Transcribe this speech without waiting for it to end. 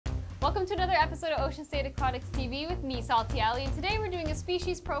Welcome to another episode of Ocean State Aquatics TV with me, Salty Alley, and today we're doing a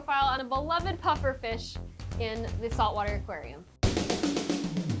species profile on a beloved pufferfish in the saltwater aquarium.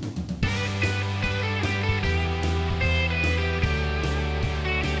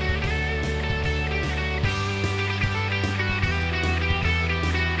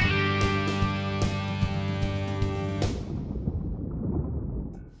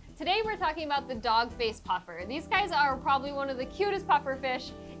 Today we're talking about the dog-faced puffer. These guys are probably one of the cutest pufferfish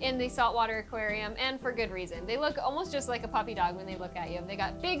in the saltwater aquarium, and for good reason. They look almost just like a puppy dog when they look at you. They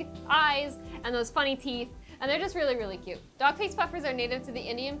got big eyes and those funny teeth, and they're just really, really cute. Dog-faced puffers are native to the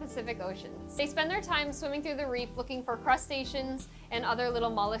Indian Pacific Oceans. They spend their time swimming through the reef looking for crustaceans and other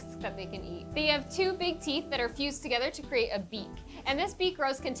little mollusks that they can eat. They have two big teeth that are fused together to create a beak, and this beak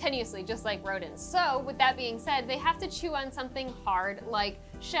grows continuously, just like rodents. So with that being said, they have to chew on something hard like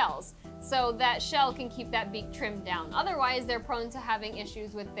shells, so that shell can keep that beak trimmed down. Otherwise, they're prone to having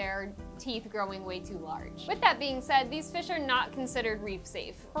issues with their teeth growing way too large. With that being said, these fish are not considered reef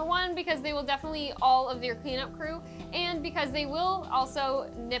safe. For one, because they will definitely eat all of your cleanup crew, and because they will also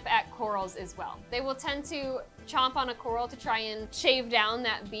nip at corals as well. They will tend to chomp on a coral to try and shave down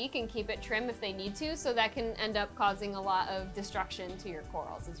that beak and keep it trim if they need to, so that can end up causing a lot of destruction to your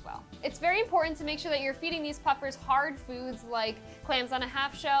corals as well. It's very important to make sure that you're feeding these puffers hard foods like clams on a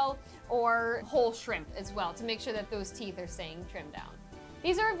half shell or whole shrimp as well, to make sure that those teeth are staying trimmed down.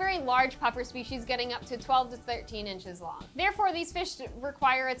 These are a very large puffer species, getting up to 12 to 13 inches long. Therefore, these fish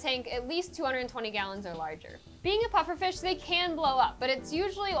require a tank at least 220 gallons or larger. Being a pufferfish, they can blow up, but it's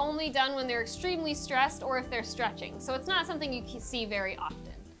usually only done when they're extremely stressed or if they're stretching, so it's not something you see very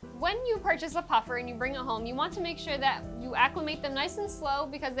often. When you purchase a puffer and you bring it home, you want to make sure that you acclimate them nice and slow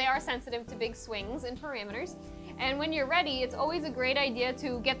because they are sensitive to big swings and parameters. And when you're ready, it's always a great idea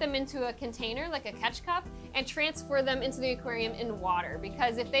to get them into a container, like a catch cup, and transfer them into the aquarium in water,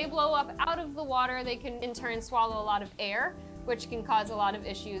 because if they blow up out of the water, they can in turn swallow a lot of air, which can cause a lot of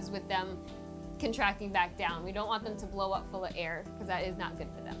issues with them contracting back down. We don't want them to blow up full of air because that is not good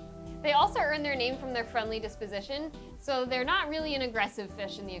for them. They also earn their name from their friendly disposition, so they're not really an aggressive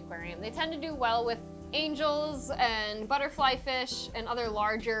fish in the aquarium. They tend to do well with angels and butterfly fish and other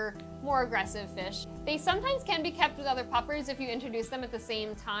larger, more aggressive fish. They sometimes can be kept with other puffers if you introduce them at the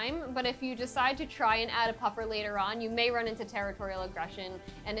same time, but if you decide to try and add a puffer later on, you may run into territorial aggression,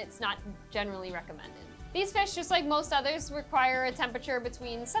 and it's not generally recommended. These fish, just like most others, require a temperature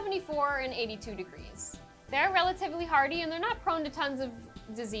between 74 and 82 degrees. They're relatively hardy and they're not prone to tons of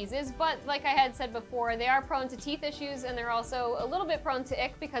diseases, but like I had said before, they are prone to teeth issues, and they're also a little bit prone to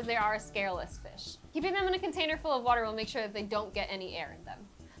ick because they are a scaleless fish. Keeping them in a container full of water will make sure that they don't get any air in them.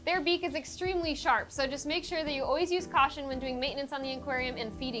 Their beak is extremely sharp, so just make sure that you always use caution when doing maintenance on the aquarium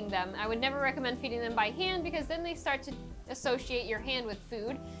and feeding them. I would never recommend feeding them by hand because then they start to associate your hand with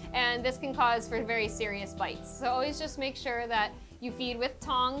food, and this can cause for very serious bites. So always just make sure that you feed with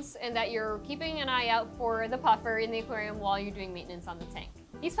tongs and that you're keeping an eye out for the puffer in the aquarium while you're doing maintenance on the tank.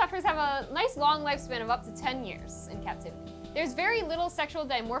 These puffers have a nice long lifespan of up to 10 years in captivity. There's very little sexual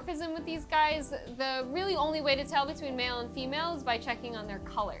dimorphism with these guys. The really only way to tell between male and female is by checking on their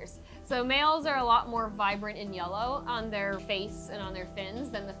colors. So males are a lot more vibrant in yellow on their face and on their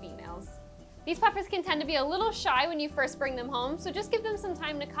fins than the females. These puffers can tend to be a little shy when you first bring them home, so just give them some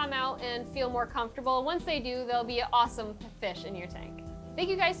time to come out and feel more comfortable. Once they do, they'll be an awesome fish in your tank. Thank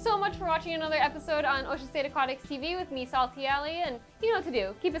you guys so much for watching another episode on Ocean State Aquatics TV with me, Salty Alley, and you know what to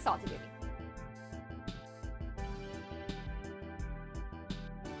do. Keep it salty, baby.